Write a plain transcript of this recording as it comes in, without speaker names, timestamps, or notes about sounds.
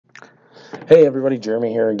Hey everybody,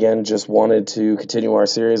 Jeremy here again. Just wanted to continue our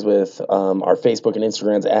series with our Facebook and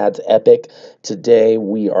Instagram's ads epic. Today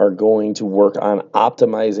we are going to work on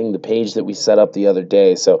optimizing the page that we set up the other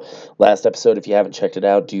day. So last episode, if you haven't checked it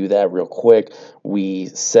out, do that real quick. We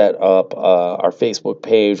set up our Facebook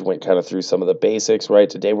page, went kind of through some of the basics, right?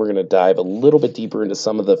 Today we're going to dive a little bit deeper into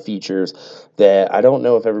some of the features that I don't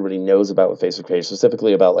know if everybody knows about with Facebook page,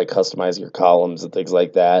 specifically about like customizing your columns and things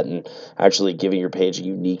like that, and actually giving your page a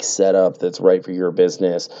unique setup that's right for your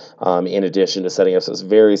business, in addition to setting up those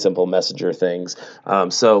very simple messenger things.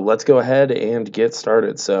 So let's go ahead and get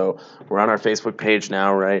started. So we're on our Facebook page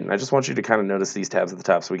now, right? And I just want you to kind of notice these tabs at the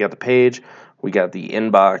top. So we got the page, we got the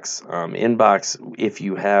inbox. Inbox, if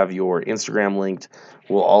you have your Instagram linked,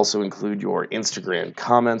 will also include your Instagram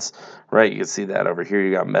comments, right? You can see that over here.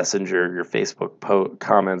 You got Messenger, your Facebook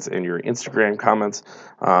comments, and your Instagram comments.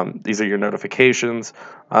 These are your notifications.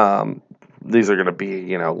 These are going to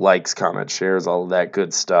be, likes, comments, shares, all of that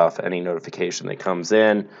good stuff, any notification that comes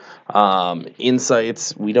in.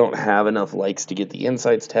 Insights, we don't have enough likes to get the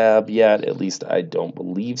Insights tab yet, at least I don't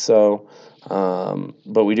believe so.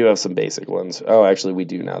 But we do have some basic ones. Oh, actually we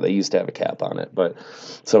do now. They used to have a cap on it. But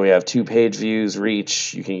so we have 2 page views,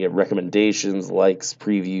 reach, you can get recommendations, likes,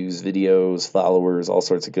 previews, videos, followers, all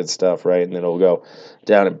sorts of good stuff, right? And then it'll go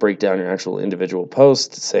down and break down your actual individual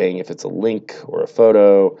post, saying if it's a link or a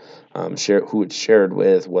photo, share who it's shared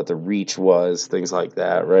with, what the reach was, things like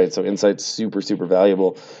that, right? So Insights super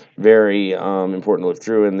valuable, very important to look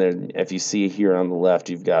through. And then if you see here on the left,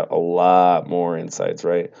 you've got a lot more insights,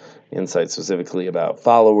 right? Insights specifically about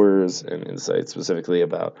followers, and insights specifically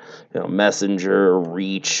about Messenger,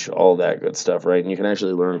 reach, all that good stuff, right? And you can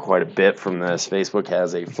actually learn quite a bit from this. Facebook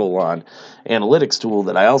has a full-on analytics tool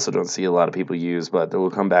that I also don't see a lot of people use, but we'll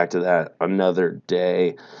come back to that another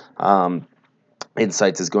day.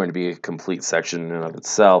 Insights is going to be a complete section in and of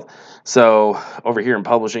itself. So over here in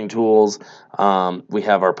publishing tools, we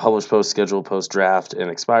have our published post, scheduled post, draft,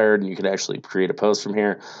 and expired, and you can actually create a post from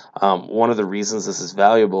here. One of the reasons this is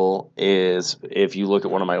valuable is if you look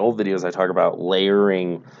at one of my old videos, I talk about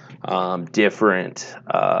layering different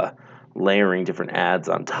ads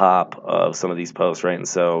on top of some of these posts, right? And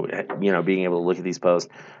so, being able to look at these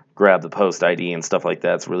posts, grab the post ID and stuff like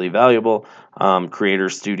that's really valuable. Creator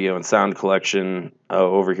Studio and Sound Collection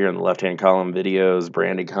over here in the left-hand column, videos,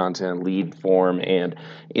 branded content, lead form, and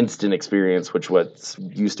instant experience, which what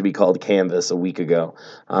used to be called Canvas a week ago.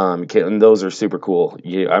 And those are super cool.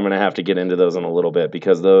 I'm going to have to get into those in a little bit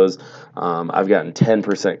because those, I've gotten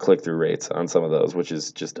 10% click-through rates on some of those, which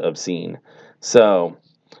is just obscene. So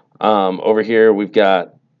over here we've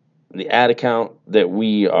got the ad account that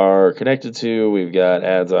we are connected to. We've got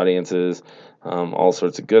ads, audiences, all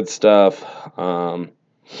sorts of good stuff.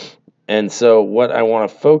 And so what I want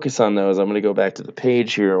to focus on, though, is I'm going to go back to the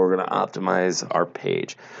page here. We're going to optimize our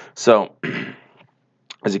page. So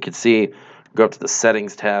as you can see, go up to the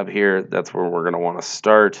settings tab here. That's where we're going to want to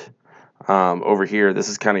start. Over here, this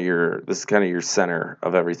is kind of your center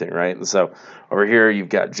of everything, right? And so over here, you've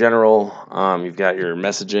got general, you've got your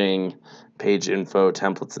messaging, page info,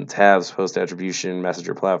 templates and tabs, post attribution,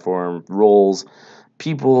 messenger platform, roles,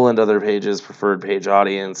 people and other pages, preferred page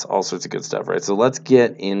audience, all sorts of good stuff, right? So let's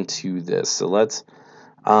get into this. So let's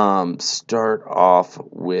start off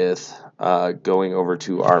with going over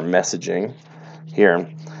to our messaging here.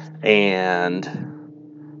 And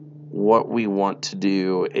what we want to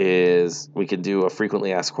do is we can do a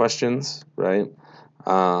frequently asked questions, right?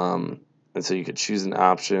 And so you could choose an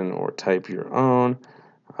option or type your own.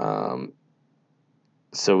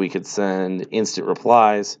 So we could send instant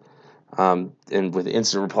replies. And with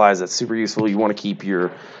instant replies, that's super useful. You want to keep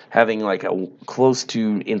having like a close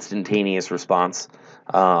to instantaneous response,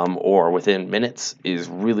 or within minutes is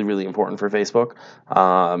really important for Facebook.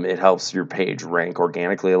 It helps your page rank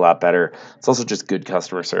organically a lot better. It's also just good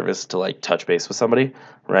customer service to like touch base with somebody,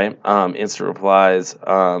 right? Instant replies,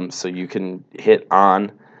 so you can hit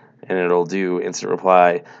on and it'll do instant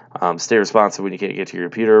reply. Stay responsive when you can't get to your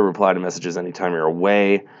computer. Reply to messages anytime you're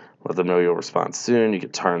away. Let them know you'll respond soon. You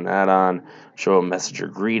can turn that on. Show a messenger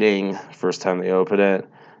greeting first time they open it.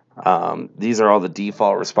 These are all the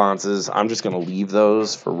default responses. I'm just going to leave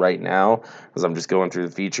those for right now because I'm just going through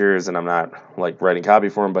the features and I'm not like writing copy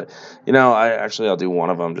for them. But I'll do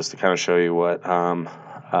one of them just to kind of show you what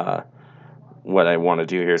I want to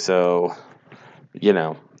do here. So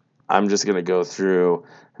I'm just going to go through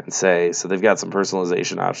and say, so they've got some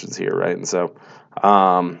personalization options here, right? And so,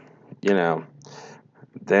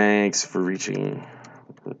 thanks for reaching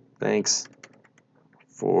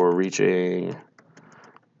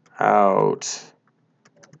out,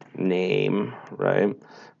 name, right?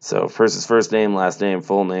 So first is first name, last name,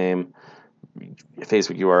 full name,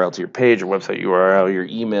 Facebook URL to your page, your website URL, your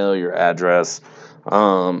email, your address.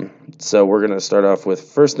 So we're going to start off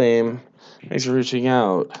with first name. Thanks for reaching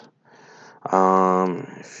out.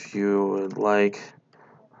 If you would like,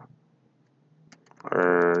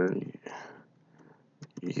 are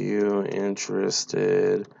you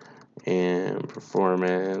interested in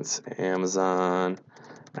performance Amazon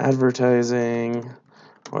advertising?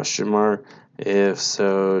 Question mark. If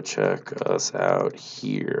so, check us out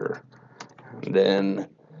here. And then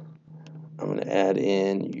I'm going to add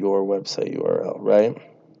in your website URL, right?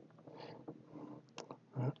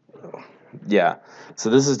 Yeah. So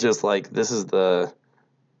this is just like, that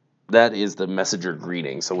is the Messenger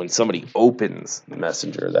greeting. So when somebody opens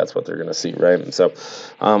Messenger, that's what they're going to see, right? And so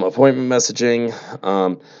appointment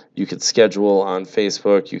messaging, you could schedule on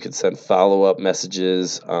Facebook. You could send follow-up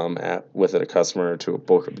messages with a customer to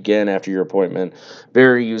book again after your appointment.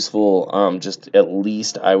 Very useful. Just at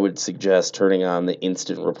least I would suggest turning on the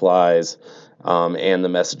instant replies and the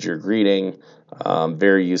Messenger greeting.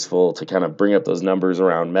 Very useful to kind of bring up those numbers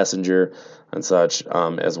around Messenger and such,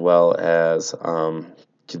 as well as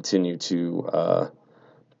continue to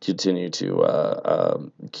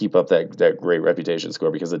keep up that great reputation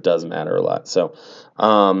score, because it does matter a lot. So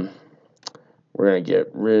we're going to get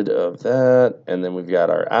rid of that, and then we've got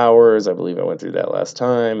our hours. I believe I went through that last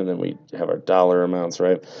time, and then we have our dollar amounts,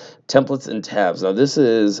 right? Templates and tabs. Now this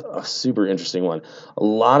is a super interesting one. A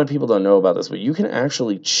lot of people don't know about this, but you can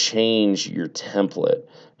actually change your template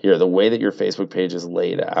here, the way that your Facebook page is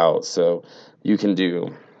laid out. So you can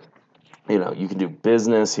do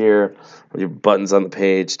business here with your buttons on the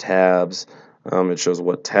page, tabs. It shows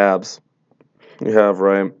what tabs you have,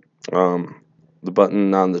 right? The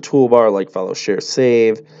button on the toolbar, like follow, share,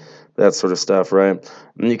 save, that sort of stuff, right?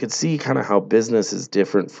 And you can see kind of how business is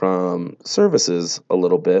different from services a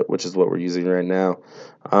little bit, which is what we're using right now.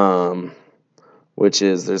 Which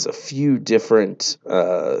is, there's a few different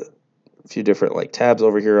like tabs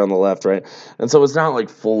over here on the left, right? And so it's not like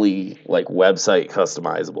fully like website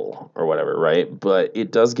customizable or whatever, right? But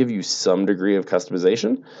it does give you some degree of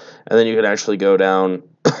customization, and then you can actually go down,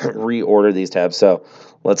 reorder these tabs. So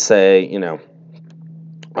let's say,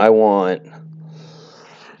 I want,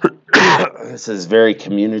 this is very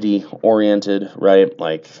community oriented, right?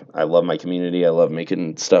 Like, I love my community. I love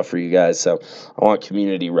making stuff for you guys. So I want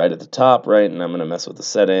community right at the top, right? And I'm going to mess with the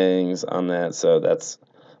settings on that. So that's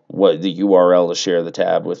what the URL to share the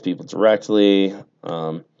tab with people directly.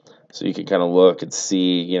 So you can kind of look and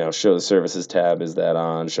see, show the services tab, is that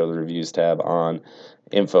on? Show the reviews tab on.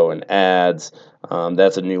 Info and ads.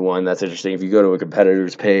 That's a new one. That's interesting. If you go to a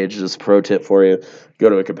competitor's page, just a pro tip for you, go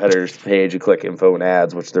to a competitor's page, you click info and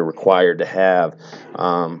ads, which they're required to have.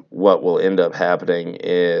 What will end up happening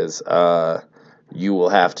is you will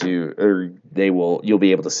have to, or you'll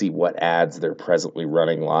be able to see what ads they're presently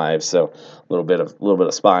running live. So a little bit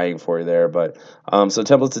of spying for you there. But so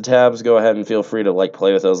templates and tabs, go ahead and feel free to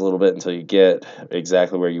play with those a little bit until you get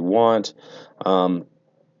exactly where you want.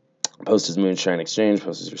 Post as Moonshine Exchange,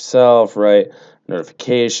 post as yourself, right?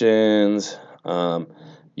 Notifications.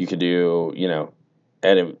 You can do,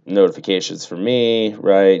 edit notifications for me,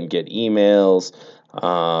 right? And get emails,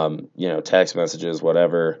 text messages,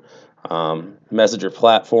 whatever. Messenger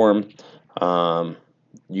platform. You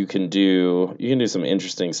can do some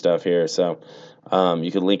interesting stuff here. So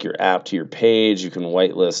you can link your app to your page. You can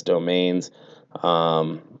whitelist domains.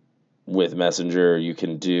 With Messenger, you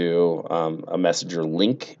can do a Messenger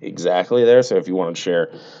link exactly there. So if you want to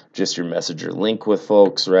share just your Messenger link with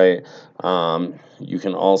folks, right? You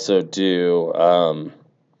can also do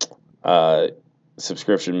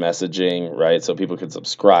subscription messaging, right? So people can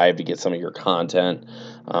subscribe to get some of your content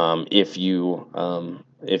if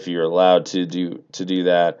you're allowed to do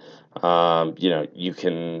that. You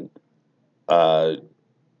can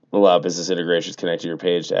allow business integrations connect to your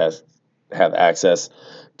page to have access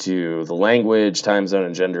to the language, time zone,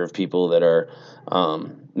 and gender of people that are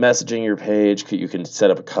messaging your page. You can set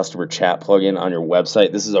up a customer chat plugin on your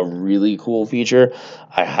website. This is a really cool feature.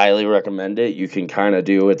 I highly recommend it. You can kind of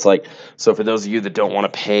do, so for those of you that don't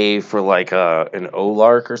want to pay for an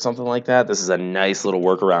OLark or something like that, this is a nice little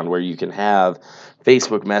workaround where you can have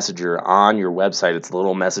Facebook Messenger on your website. It's a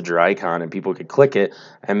little messenger icon, and people can click it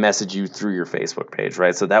and message you through your Facebook page,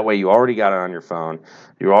 right? So that way you already got it on your phone.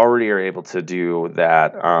 You already are able to do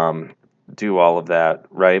that, do all of that,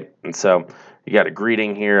 right? And so you got a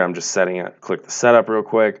greeting here. I'm just setting it. Click the setup real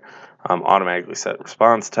quick. Automatically set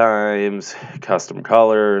response times, custom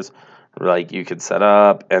colors, you could set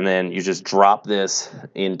up, and then you just drop this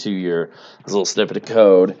into this little snippet of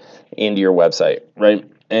code into your website, right?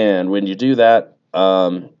 And when you do that,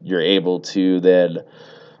 you're able to then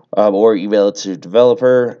or email it to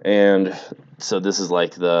developer. And so this is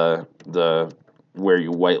like the where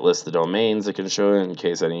you whitelist the domains that can show it in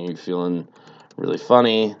case any of you feeling really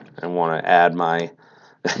funny and want to add my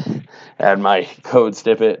add my code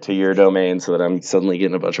snippet to your domain so that I'm suddenly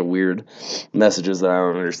getting a bunch of weird messages that I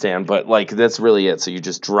don't understand. But like that's really it. So you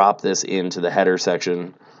just drop this into the header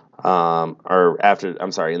section, or after,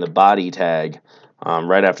 I'm sorry, in the body tag,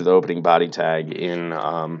 right after the opening body tag in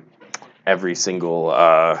every single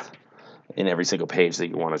page that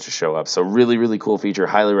you want it to show up. So really, really cool feature.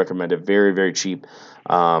 Highly recommend it. Very, very cheap,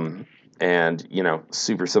 and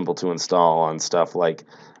super simple to install on stuff like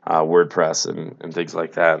WordPress and things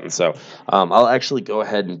like that. And so I'll actually go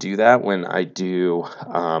ahead and do that when I do.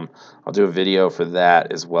 I'll do a video for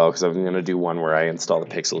that as well, because I'm going to do one where I install the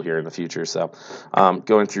Pixel here in the future. So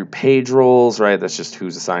going through page roles, right? That's just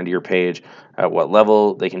who's assigned to your page, at what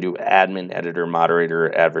level. They can do admin, editor,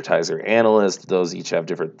 moderator, advertiser, analyst. Those each have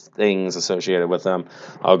different things associated with them.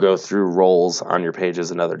 I'll go through roles on your pages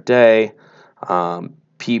another day.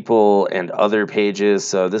 People and other pages.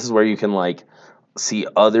 So this is where you can like see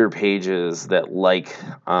other pages that like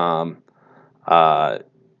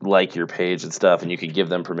your page and stuff, and you can give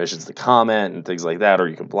them permissions to comment and things like that, or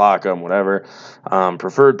you can block them, whatever.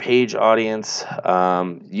 Preferred page audience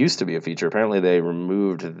used to be a feature. Apparently they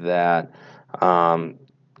removed that.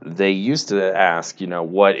 They used to ask,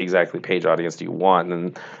 what exactly page audience do you want?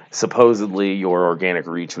 And supposedly your organic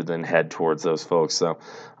reach would then head towards those folks. So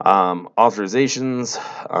authorizations.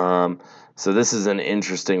 So this is an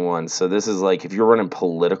interesting one. So this is like if you're running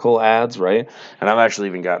political ads, right? And I've actually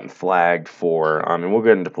even gotten flagged for, and we'll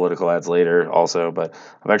get into political ads later also, but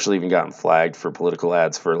I've actually even gotten flagged for political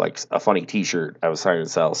ads for like a funny t-shirt I was trying to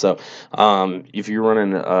sell. So if you're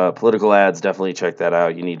running political ads, definitely check that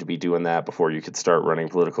out. You need to be doing that before you could start running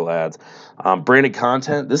political ads. Branded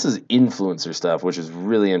content, this is influencer stuff, which is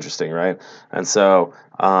really interesting, right? And so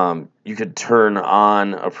you could turn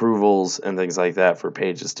on approvals and things like that for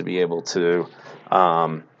pages to be able to,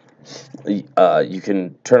 you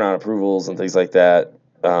can turn on approvals and things like that.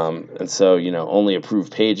 And so, only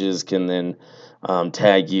approved pages can then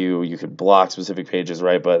tag you. You could block specific pages,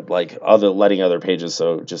 right? But like letting other pages,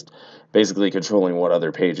 so just basically controlling what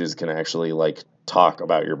other pages can actually like talk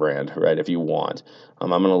about your brand, right? If you want. I'm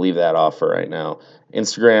going to leave that off for right now.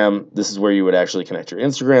 Instagram, this is where you would actually connect your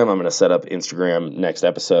Instagram. I'm going to set up Instagram next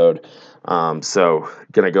episode. So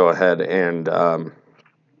going to go ahead and I'm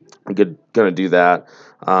going to do that.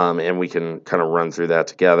 And we can kind of run through that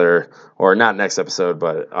together, or not next episode,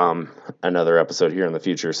 but another episode here in the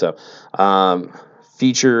future. So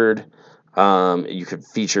featured, you could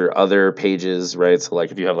feature other pages, right? So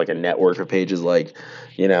like if you have like a network of pages, like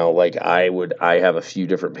like I have a few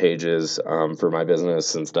different pages for my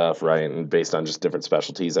business and stuff, right? And based on just different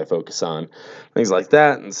specialties I focus on, things like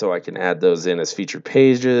that. And so I can add those in as featured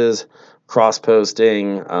pages.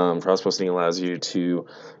 Cross-posting allows you to,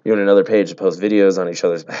 and another page to post videos on each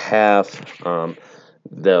other's behalf.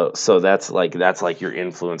 So that's like your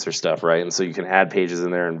influencer stuff, right? And so you can add pages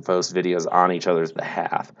in there and post videos on each other's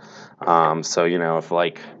behalf. So if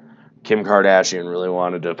like Kim Kardashian really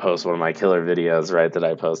wanted to post one of my killer videos, right, that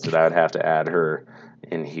I posted, I would have to add her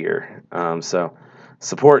in here. So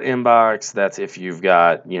support inbox, that's if you've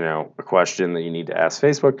got, a question that you need to ask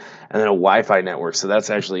Facebook. And then a Wi-Fi network. So that's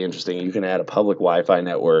actually interesting. You can add a public Wi-Fi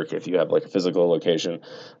network if you have like a physical location.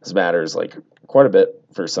 This matters like quite a bit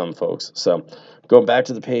for some folks. So going back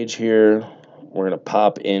to the page here, we're going to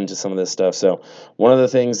pop into some of this stuff. So one of the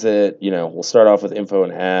things that, we'll start off with info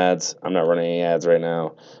and ads. I'm not running any ads right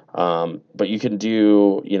now. But you can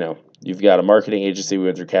do, you've got a marketing agency. We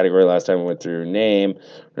went through category last time. We went through name.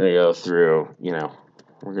 We're going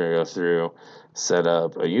to go through, set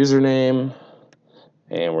up a username,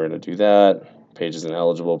 and we're going to do that. Page isn't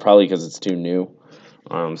eligible, probably because it's too new.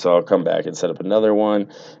 So I'll come back and set up another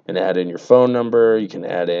one and add in your phone number. You can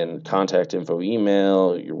add in contact info,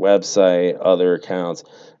 email, your website, other accounts,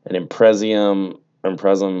 and Impresium,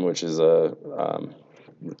 which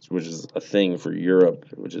is a thing for Europe,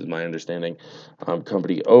 which is my understanding.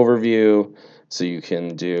 Company overview, so you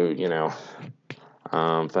can do,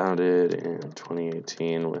 founded in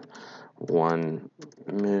 2018 with one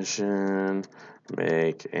mission: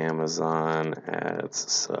 make Amazon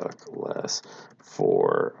ads suck less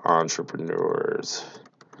for entrepreneurs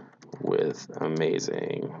with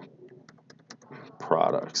amazing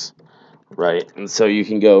products, right? And so you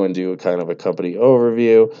can go and do a kind of a company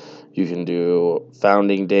overview. You can do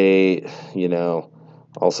founding date,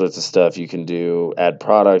 all sorts of stuff. You can do add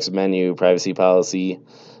products, menu, privacy policy,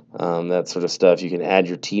 that sort of stuff. You can add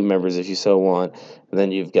your team members if you so want. And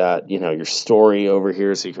then you've got, your story over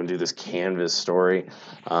here, so you can do this Canvas story,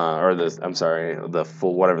 the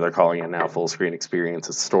full, whatever they're calling it now, full screen experience,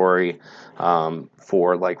 a story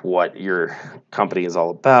for like what your company is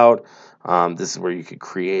all about. This is where you could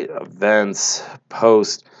create events,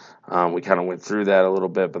 post. We kind of went through that a little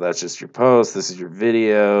bit, but that's just your posts. This is your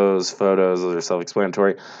videos, photos. Those are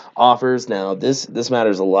self-explanatory. Offers. Now, this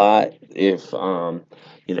matters a lot if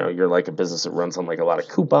you're like a business that runs on like a lot of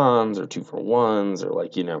coupons or 2-for-1s, or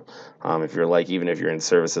like if you're like, even if you're in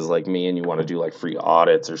services like me and you want to do like free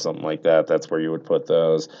audits or something like that, that's where you would put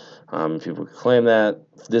those. People could claim that.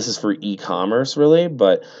 This is for e-commerce really,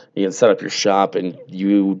 but you can set up your shop, and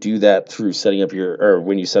you do that through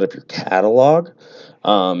when you set up your catalog.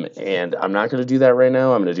 And I'm not going to do that right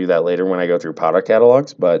now. I'm going to do that later when I go through product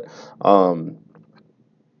catalogs, but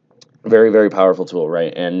very, very powerful tool,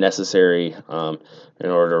 right? And necessary in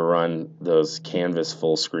order to run those Canvas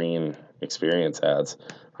full screen experience ads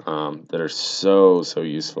that are so, so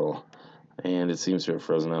useful. And it seems to have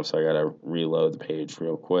frozen up, so I got to reload the page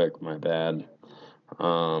real quick. My bad.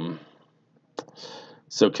 So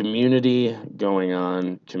community going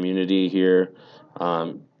on, community here.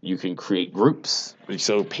 You can create groups.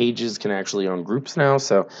 So pages can actually own groups now.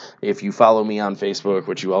 So if you follow me on Facebook,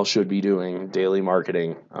 which you all should be doing, Daily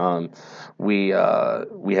Marketing, we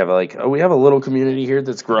have a little community here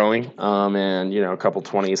that's growing, and a couple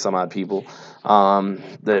 20 some odd people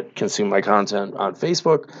that consume my content on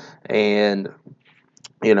Facebook, and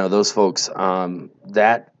those folks,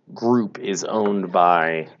 that group is owned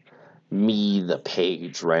by me, the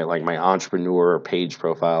page, right? Like my entrepreneur page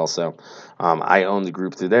profile. So I own the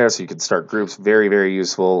group through there, so you can start groups. Very, very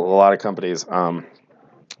useful. A lot of companies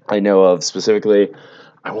I know of specifically,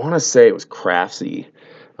 I want to say it was Craftsy,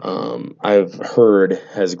 I've heard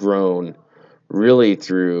has grown really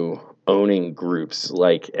through owning groups,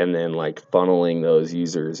 and then funneling those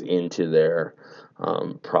users into their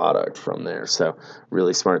product from there. So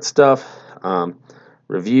really smart stuff.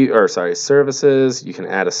 Services. You can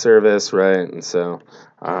add a service, right? And so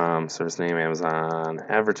service name, Amazon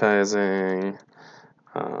advertising.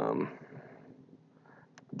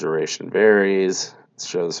 Duration varies. Let's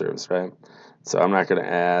show the service, right? So I'm not going to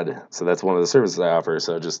add. So that's one of the services I offer.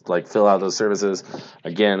 So just fill out those services.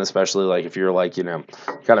 Again, especially if you're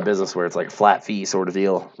got a business where it's like a flat fee sort of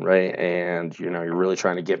deal, right? And you're really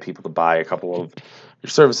trying to get people to buy a couple of your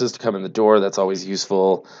services to come in the door. That's always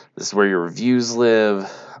useful. This is where your reviews live.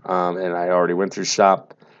 And I already went through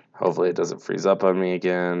shop. Hopefully it doesn't freeze up on me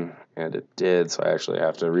again. And it did, so I actually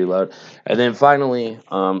have to reload. And then finally,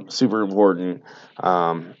 super important,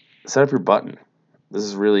 set up your button. This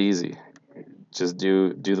is really easy. Just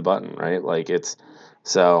do the button, right?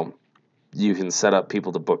 So you can set up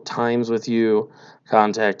people to book times with you,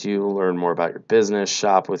 contact you, learn more about your business,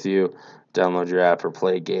 shop with you, download your app, or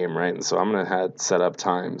play a game, right? And so I'm going to set up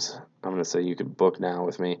times. I'm going to say you can book now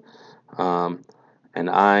with me. And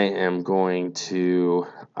I am going to,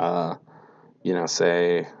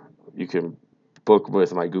 say you can book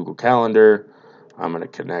with my Google Calendar. I'm going to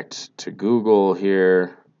connect to Google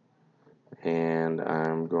here, and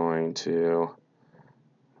I'm going to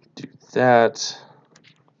do that.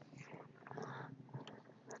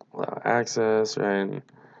 Allow access, right?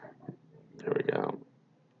 There we go.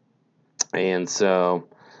 And so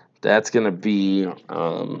that's going to be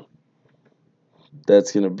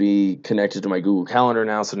connected to my Google Calendar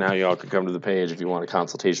now. So now y'all can come to the page if you want a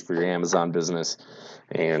consultation for your Amazon business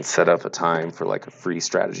and set up a time for a free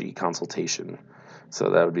strategy consultation. So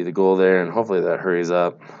that would be the goal there, and hopefully that hurries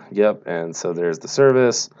up. Yep, and so there's the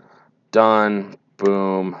service. Done.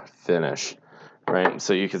 Boom. Finish. Right?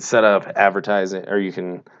 So you can set up advertising, or you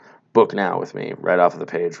can book now with me right off of the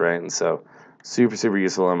page, right? And so super, super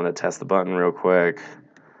useful. I'm going to test the button real quick.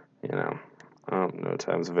 No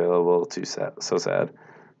times available. Too sad. So sad.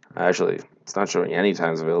 Actually, it's not showing any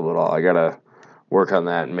times available at all. I got to work on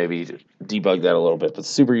that and maybe debug that a little bit, but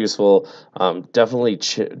super useful. Definitely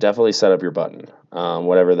set up your button,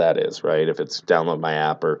 whatever that is, right? If it's download my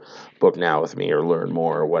app or book now with me or learn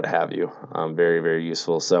more or what have you. Very, very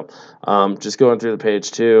useful. So just going through the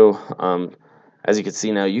page too, as you can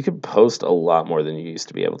see now, you can post a lot more than you used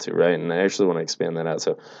to be able to, right? And I actually want to expand that out.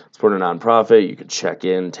 So support a nonprofit, you could check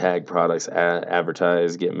in, tag products,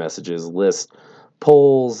 advertise, get messages, list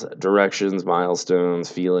polls, directions, milestones,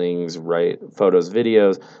 feelings, right? Photos,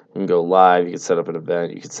 videos. You can go live. You can set up an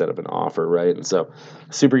event. You can set up an offer, right? And so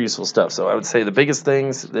super useful stuff. So I would say the biggest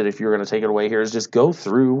things that if you're going to take it away here is just go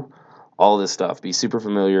through all this stuff. Be super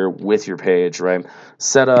familiar with your page, right?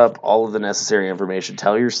 Set up all of the necessary information.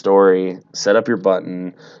 Tell your story. Set up your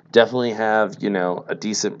button. Definitely have, a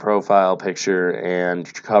decent profile picture and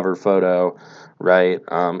cover photo, right?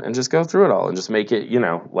 And just go through it all and just make it,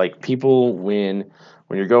 like people when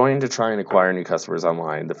you're going to try and acquire new customers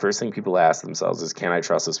online, the first thing people ask themselves is, can I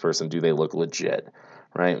trust this person? Do they look legit,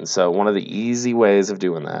 right? And so one of the easy ways of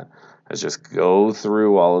doing that is just go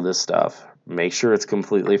through all of this stuff, make sure it's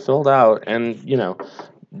completely filled out, and,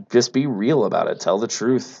 just be real about it. Tell the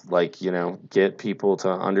truth. Like, get people to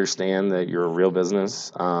understand that you're a real business,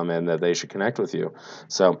 and that they should connect with you.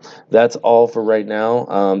 So that's all for right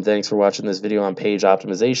now. Thanks for watching this video on page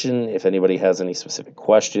optimization. If anybody has any specific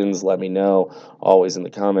questions, let me know. Always in the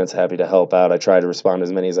comments. Happy to help out. I try to respond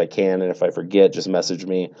as many as I can. And if I forget, just message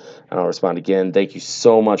me and I'll respond again. Thank you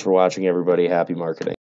so much for watching, everybody. Happy marketing.